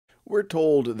We're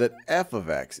told that f of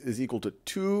x is equal to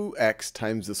 2x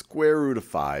times the square root of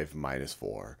 5 minus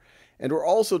 4. And we're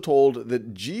also told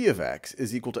that g of x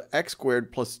is equal to x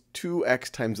squared plus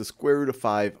 2x times the square root of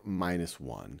 5 minus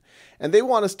 1. And they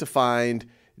want us to find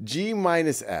g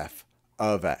minus f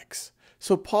of x.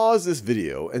 So pause this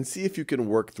video and see if you can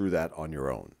work through that on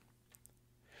your own.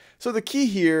 So the key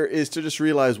here is to just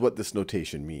realize what this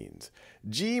notation means.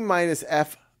 G minus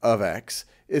f of x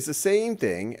is the same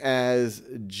thing as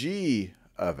g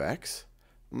of x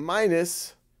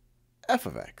minus f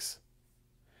of x.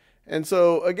 And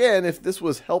so again, if this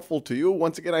was helpful to you,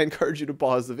 once again, I encourage you to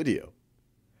pause the video.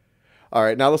 All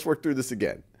right, now let's work through this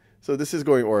again. So this is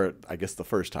going, or I guess the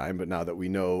first time, but now that we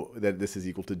know that this is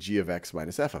equal to g of x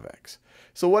minus f of x.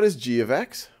 So what is g of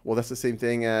x? Well, that's the same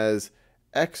thing as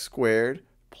x squared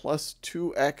plus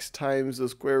 2x times the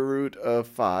square root of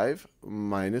 5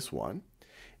 minus 1.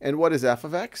 And what is f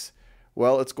of x?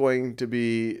 Well, it's going to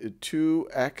be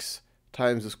 2x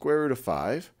times the square root of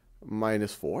 5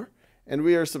 minus 4. And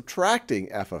we are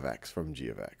subtracting f of x from g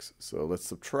of x. So let's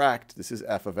subtract, this is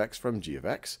f of x from g of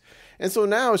x. And so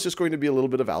now it's just going to be a little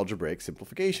bit of algebraic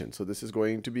simplification. So this is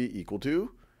going to be equal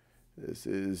to,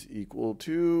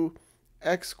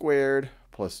 x squared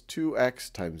plus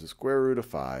 2x times the square root of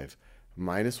 5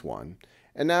 minus 1.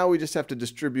 And now we just have to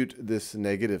distribute this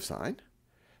negative sign.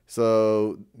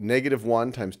 So negative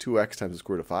 1 times 2x times the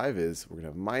square root of 5 is, we're going to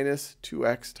have minus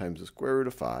 2x times the square root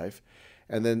of 5.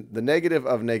 And then the negative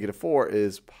of negative 4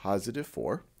 is positive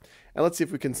 4. And let's see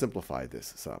if we can simplify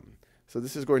this sum. So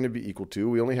this is going to be equal to,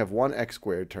 we only have one x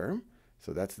squared term.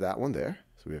 So that's that one there.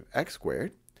 So we have x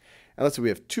squared. And let's see, we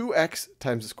have 2x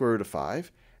times the square root of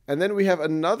 5. And then we have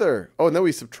another, and then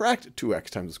we subtract 2x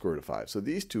times the square root of 5. So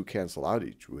these two cancel out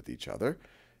with each other.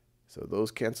 So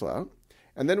those cancel out.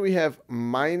 And then we have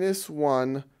minus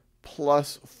 1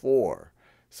 plus 4.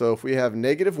 So if we have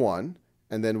negative 1,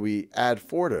 and then we add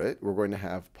 4 to it, we're going to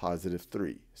have positive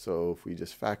 3. So if we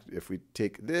just if we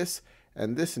take this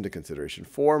and this into consideration,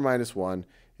 4 minus 1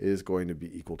 is going to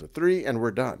be equal to 3, and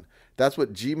we're done. That's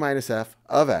what g minus f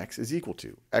of x is equal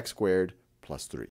to, x squared plus 3.